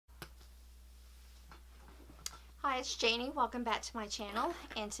Hi, it's Janie. Welcome back to my channel,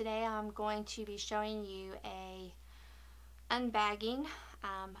 and today I'm going to be showing you a unbagging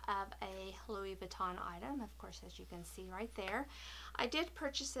of a Louis Vuitton item. Of course, as you can see right there, I did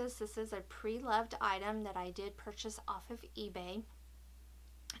purchase this. This is a pre-loved item that I did purchase off of eBay,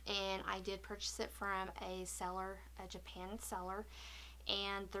 and I did purchase it from a seller, a Japan seller.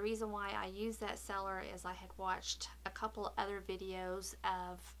 And the reason why I use that seller is I had watched a couple other videos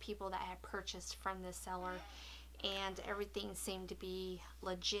of people that had purchased from this seller, and everything seemed to be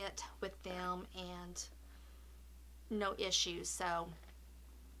legit with them and no issues. So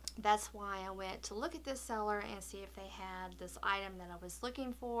that's why I went to look at this seller and see if they had this item that I was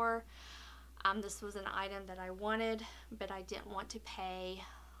looking for. This was an item that I wanted, but I didn't want to pay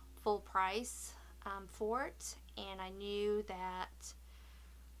full price for it, and I knew that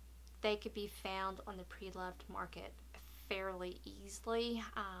they could be found on the pre-loved market fairly easily.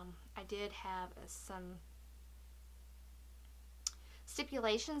 I did have some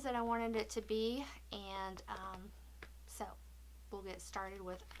stipulations that I wanted it to be, and so we'll get started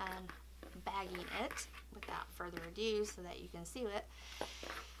with unbagging it without further ado so that you can see it.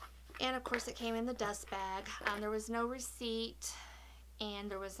 And of course it came in the dust bag. There was no receipt, and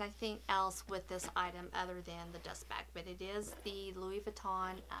there was nothing else with this item other than the dust bag, but it is the Louis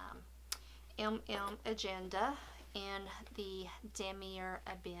Vuitton MM Agenda in the Damier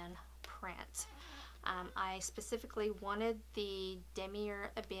print. I specifically wanted the Damier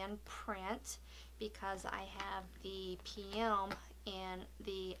print because I have the PM in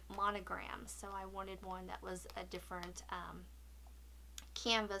the monogram, so I wanted one that was a different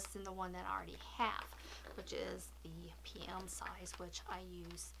canvas than the one that I already have, which is the PM size, which I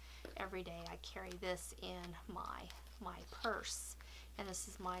use every day. I carry this in my purse, and this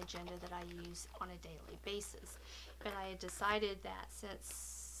is my agenda that I use on a daily basis. But I had decided that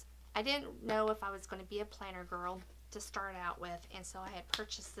since I didn't know if I was going to be a planner girl to start out with, and so I had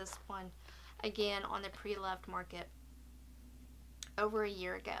purchased this one again on the pre-loved market over a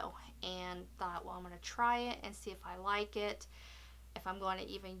year ago, and thought, well, I'm going to try it and see if I like it, if I'm going to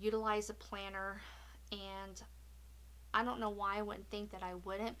even utilize a planner. And I don't know why I wouldn't think that I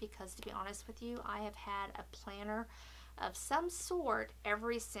wouldn't, because to be honest with you, I have had a planner of some sort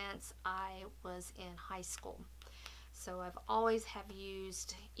ever since I was in high school. So I've always have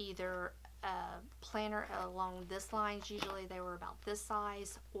used either a planner along this lines, usually they were about this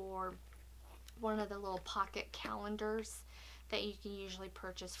size, or one of the little pocket calendars that you can usually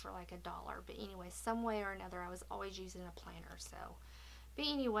purchase for like $1. But anyway, some way or another I was always using a planner. So, but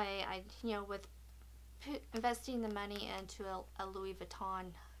anyway, I, with investing the money into a Louis Vuitton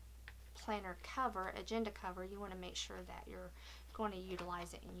planner cover, agenda cover, you want to make sure that you're going to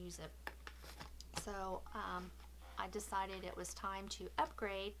utilize it and use it. So I decided it was time to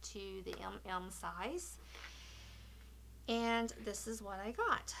upgrade to the MM size, and this is what I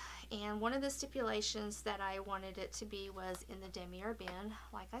got. And one of the stipulations that I wanted it to be was in the Damier bin,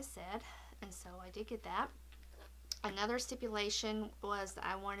 like I said, and so I did get that. Another stipulation was that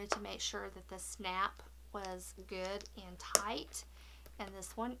I wanted to make sure that the snap was good and tight, and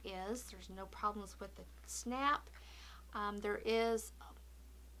this one is. There's no problems with the snap. There is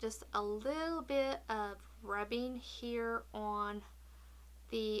just a little bit of rubbing here on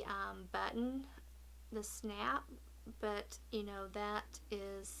the button, the snap, but that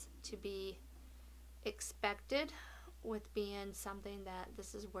is to be expected with being something that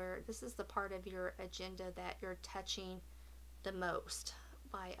this is the part of your agenda that you're touching the most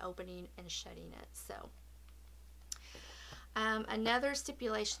by opening and shutting it. So another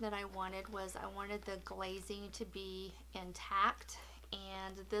stipulation that I wanted was I wanted the glazing to be intact,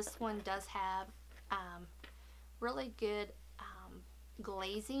 and this one does have really good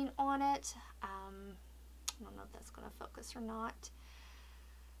glazing on it. I don't know if that's going to focus or not.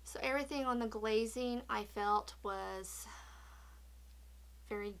 So everything on the glazing I felt was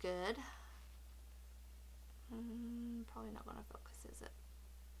very good. Probably not going to focus, is it?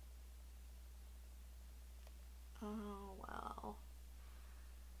 Oh, well.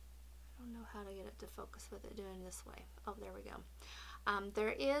 I don't know how to get it to focus with it doing this way. Oh, there we go.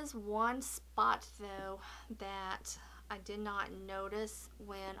 There is one spot though that I did not notice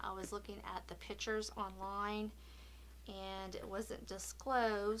when I was looking at the pictures online, and it wasn't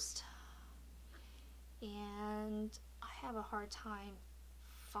disclosed, and I have a hard time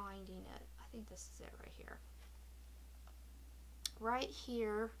finding it. I think this is it right here. Right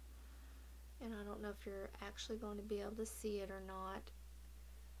here, and I don't know if you're actually going to be able to see it or not.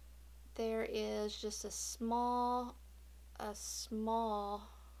 There is just a small,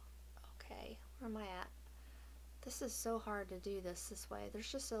 okay, where am I at? This is so hard to do this way.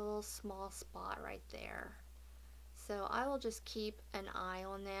 There's just a little small spot right there. So I will just keep an eye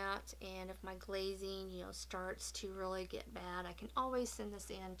on that, and if my glazing, you know, starts to really get bad, I can always send this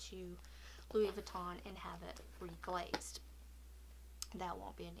in to Louis Vuitton and have it reglazed. That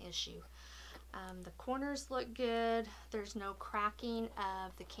won't be an issue. The corners look good. There's no cracking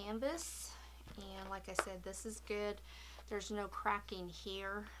of the canvas, and like I said, this is good. There's no cracking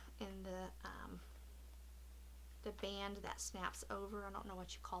here in the band that snaps over. I don't know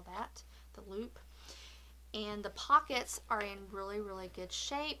what you call that, the loop. And the pockets are in really, really good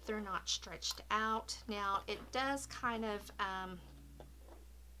shape. They're not stretched out. Now, it does kind of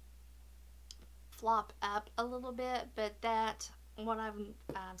flop up a little bit, but that, what I've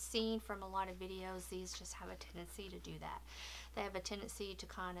seen from a lot of videos, these just have a tendency to do that. They have a tendency to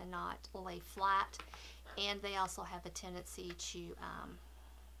kind of not lay flat, and they also have a tendency to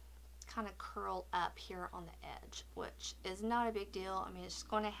kind of curl up here on the edge, which is not a big deal. I mean, it's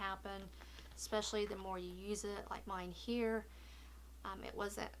going to happen, especially the more you use it, like mine here. It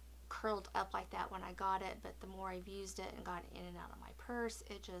wasn't curled up like that when I got it, but the more I've used it and got it in and out of my purse,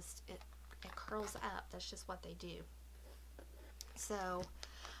 it curls up. That's just what they do. So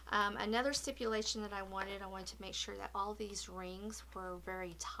another stipulation that I wanted to make sure that all these rings were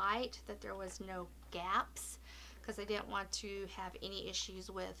very tight, that there was no gaps, because I didn't want to have any issues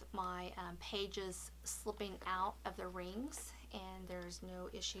with my pages slipping out of the rings, and there's no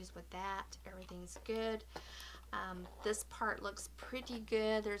issues with that. Everything's good. This part looks pretty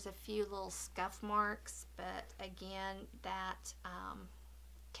good. There's a few little scuff marks, but again, that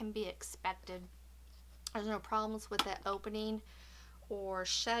can be expected. There's no problems with that opening or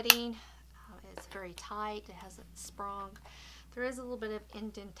shutting. It's very tight. It hasn't sprung. There is a little bit of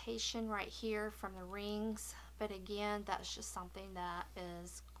indentation right here from the rings, but again, that's just something that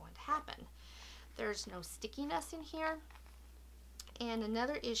is going to happen. There's no stickiness in here. And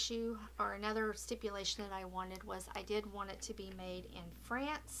another issue, or another stipulation that I wanted, was I did want it to be made in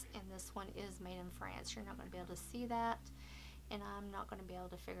France, and this one is made in France. You're not going to be able to see that, and I'm not going to be able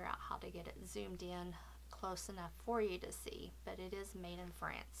to figure out how to get it zoomed in close enough for you to see, but it is made in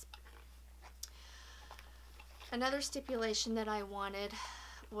France. Another stipulation that I wanted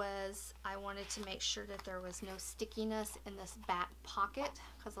was I wanted to make sure that there was no stickiness in this back pocket,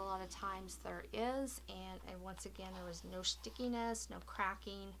 because a lot of times there is, and once again, there was no stickiness, no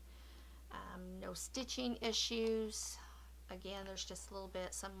cracking, no stitching issues. Again, there's just a little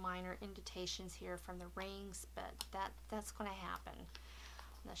bit, some minor indentations here from the rings, but that's going to happen.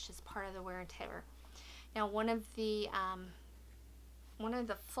 That's just part of the wear and tear. Now, one of the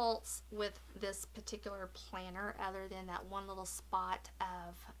faults with this particular planner, other than that one little spot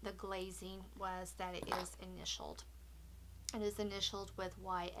of the glazing, was that it is initialed. It is initialed with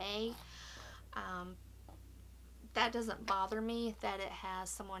YA. That doesn't bother me that it has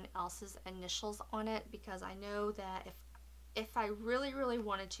someone else's initials on it, because I know that if I really, really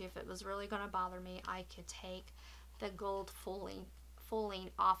wanted to, if it was really going to bother me, I could take the gold fooling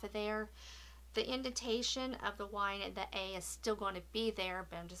off of there. The indentation of the Y and the A is still going to be there,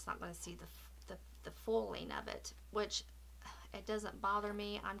 but I'm just not going to see the fooling of it, which it doesn't bother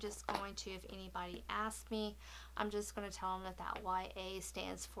me. I'm just going to, if anybody asks me, I'm just going to tell them that YA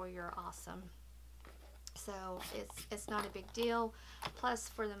stands for you're awesome. So it's not a big deal. Plus,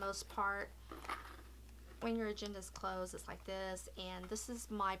 for the most part, when your agenda's closed, it's like this, and this is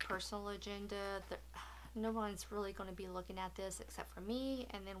my personal agenda. No one's really going to be looking at this except for me,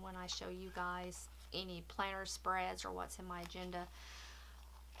 and then when I show you guys any planner spreads or what's in my agenda,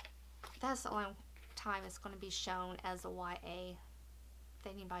 that's the only time it's going to be shown as a YA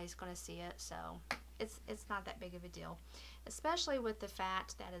that anybody's going to see it. So it's not that big of a deal, especially with the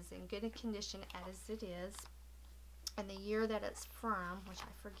fact that it's in good condition as it is, and the year that it's from, which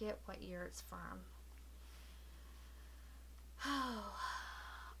I forget what year it's from. Oh,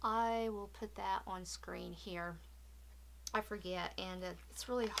 I will put that on screen here. I forget, and it's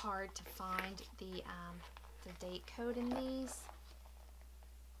really hard to find the date code in these.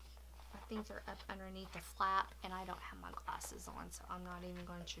 I think they're up underneath the flap, and I don't have my glasses on, so I'm not even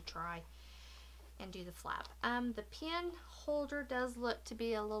going to try and do the flap. The pen holder does look to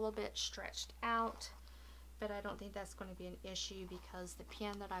be a little bit stretched out, but I don't think that's going to be an issue, because the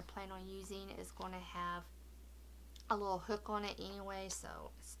pen that I plan on using is going to have a little hook on it anyway, so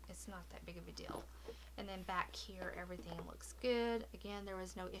it's not that big of a deal. And then back here, everything looks good. Again, there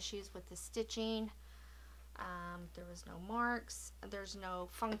was no issues with the stitching. There was no marks. There's no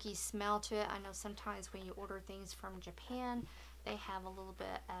funky smell to it. I know sometimes when you order things from Japan, they have a little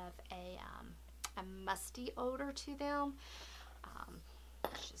bit of a musty odor to them.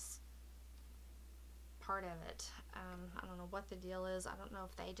 It's just part of it. I don't know what the deal is. I don't know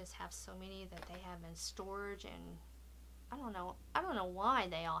if they just have so many that they have in storage and I don't know why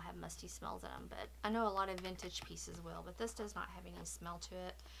they all have musty smells in them, but I know a lot of vintage pieces will, but this does not have any smell to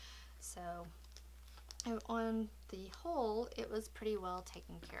it. So on the whole, it was pretty well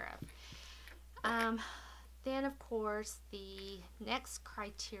taken care of. Then of course the next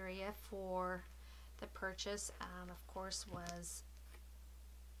criteria for the purchase, of course, was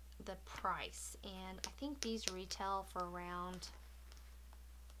the price. And I think these retail for around,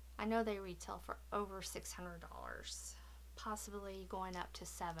 I know they retail for over $600, possibly going up to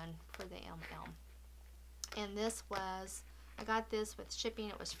 $700 for the MM. And this was, I got this with shipping.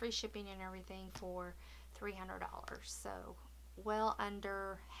 It was free shipping and everything for $300, so well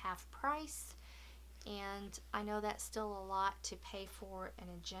under half price. And I know that's still a lot to pay for an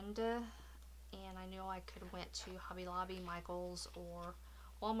agenda, and I know I could have went to Hobby Lobby, Michael's, or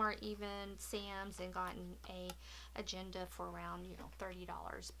Walmart, even Sam's, and gotten a agenda for around, you know, $30,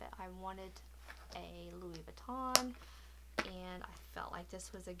 but I wanted a Louis Vuitton, and I felt like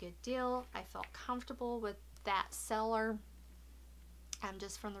this was a good deal. I felt comfortable with that seller,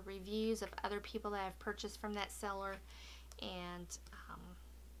 just from the reviews of other people that I've purchased from that seller, and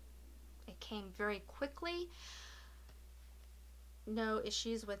it came very quickly. No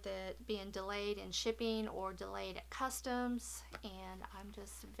issues with it being delayed in shipping or delayed at customs, and I'm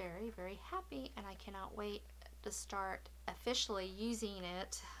just very, very happy, and I cannot wait to start officially using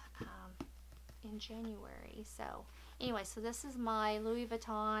it in January. So anyway, so this is my Louis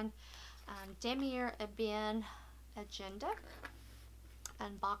Vuitton Damier Ebene agenda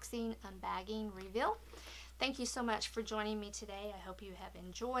unboxing, unbagging, reveal. Thank you so much for joining me today. I hope you have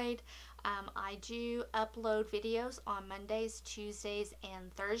enjoyed. I do upload videos on Mondays, Tuesdays,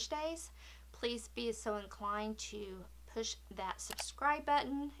 and Thursdays. Please be so inclined to push that subscribe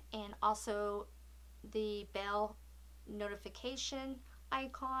button and also the bell notification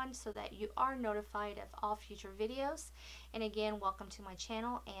icon so that you are notified of all future videos. And again, welcome to my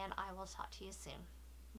channel, and I will talk to you soon.